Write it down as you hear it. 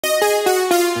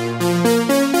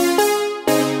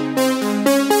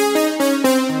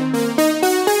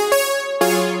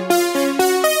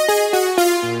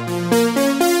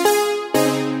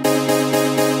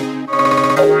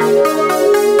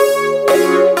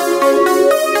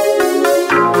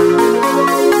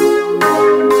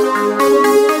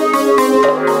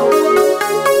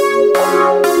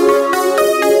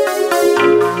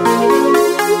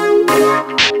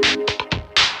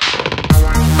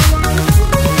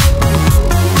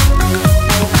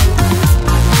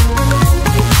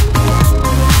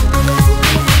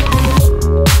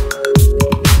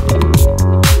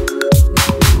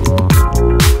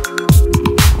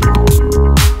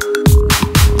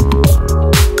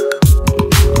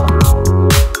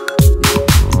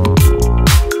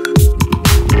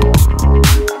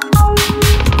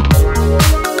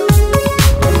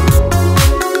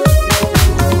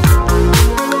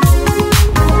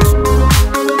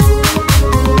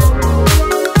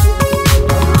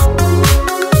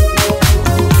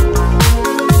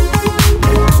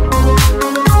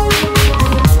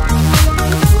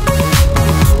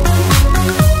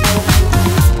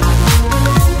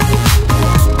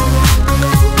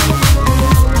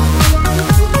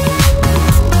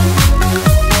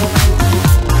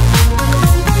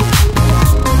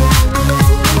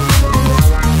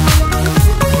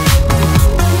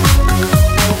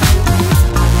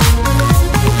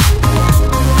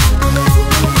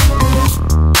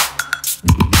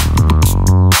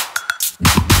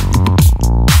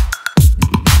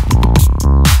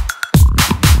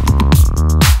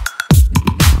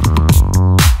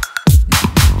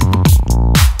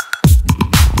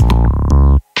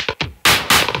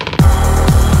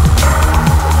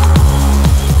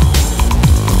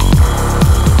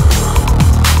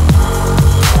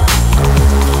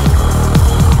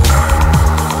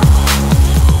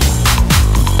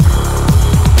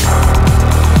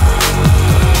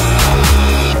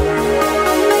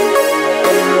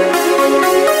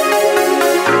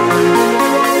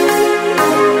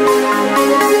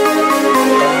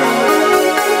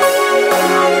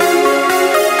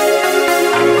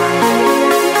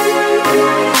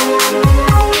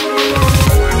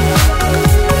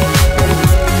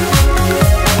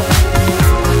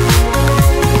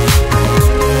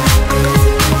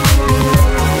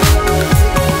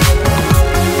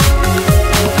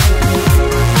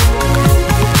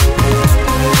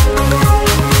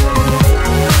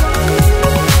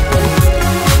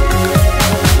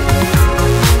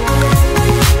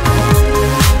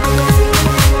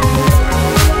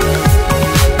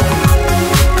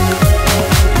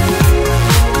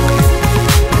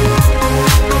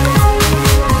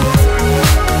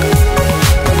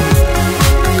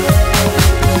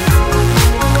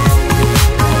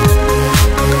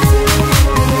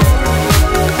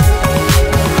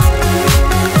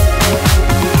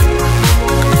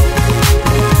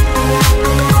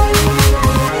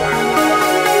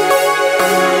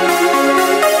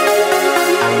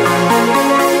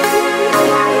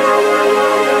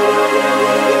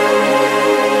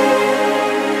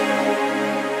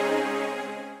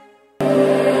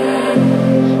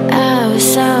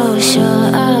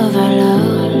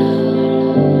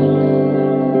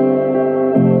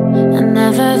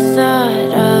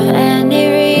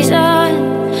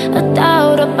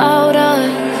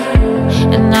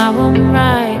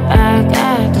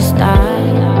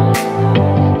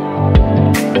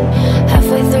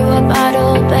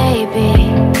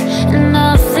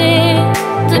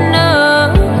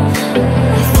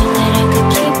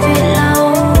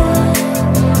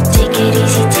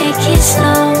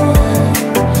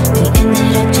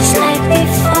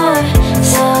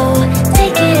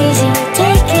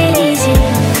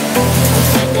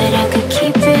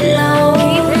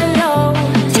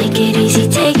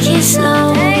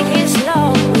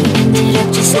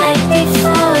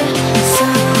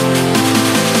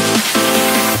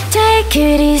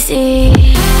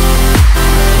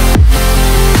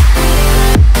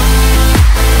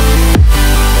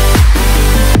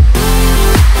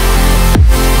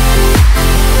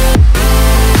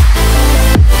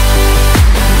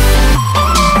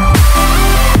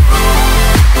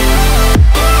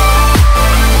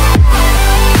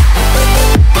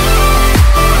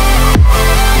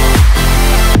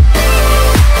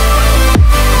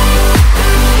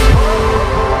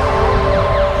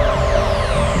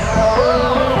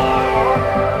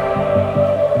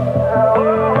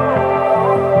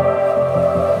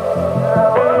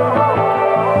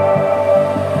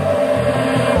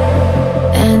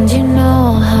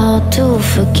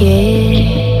forget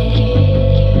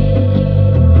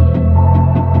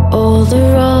all the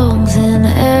wrongs and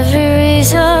every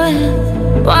reason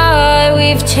why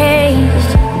we've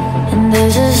changed. And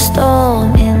there's a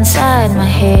storm inside my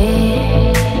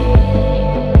head,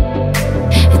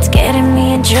 it's getting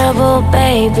me in trouble,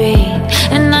 baby,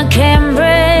 and I can't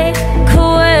break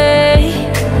away.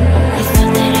 I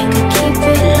thought that I could keep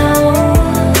it low,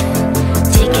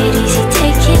 take it easy,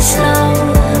 take it slow.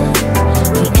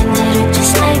 We ended up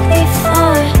just like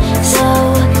before, so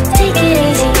take it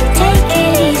easy, take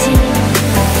it easy.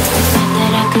 I thought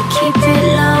that I could keep it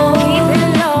low,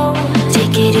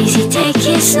 take it easy, take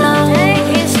it slow.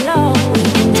 We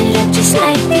ended up just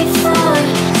like before,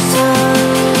 so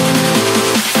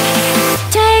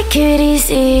take it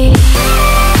easy.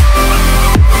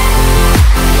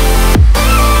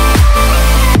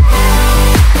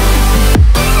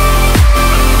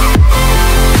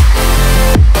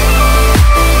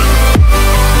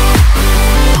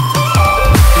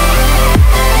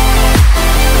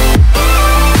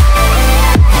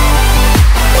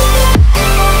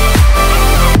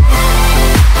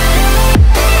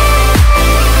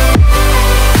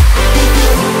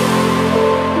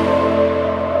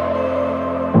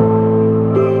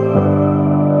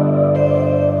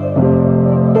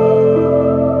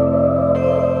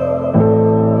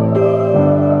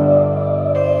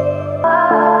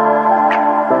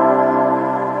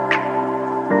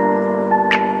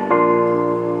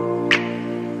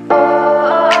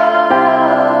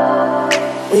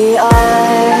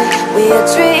 We are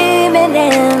dreaming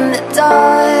in the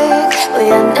dark. We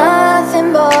are nothing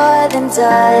more than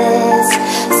dust.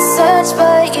 Search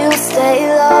but you stay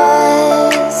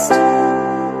lost.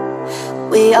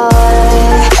 We are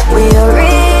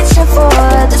reaching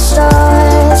for the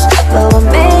stars, but we're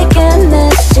making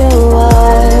this too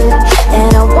hard.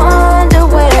 And I wonder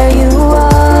where you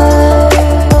are,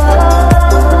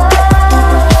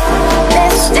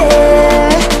 mysterious.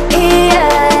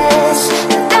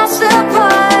 That's the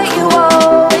part you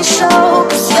always show,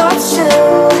 'cause you're too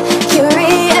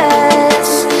curious.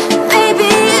 Maybe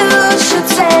you should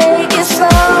take it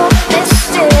slow,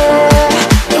 mysterious.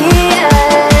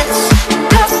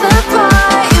 That's the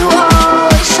part you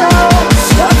always show, 'cause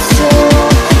you're too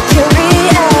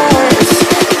curious.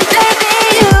 Maybe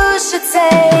you should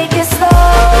take it slow.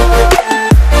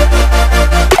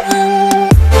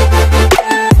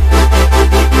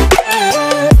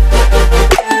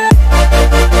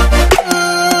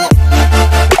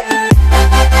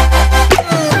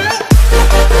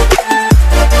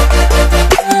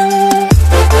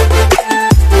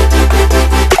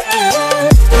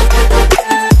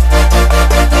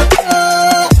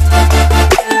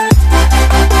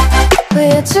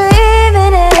 We're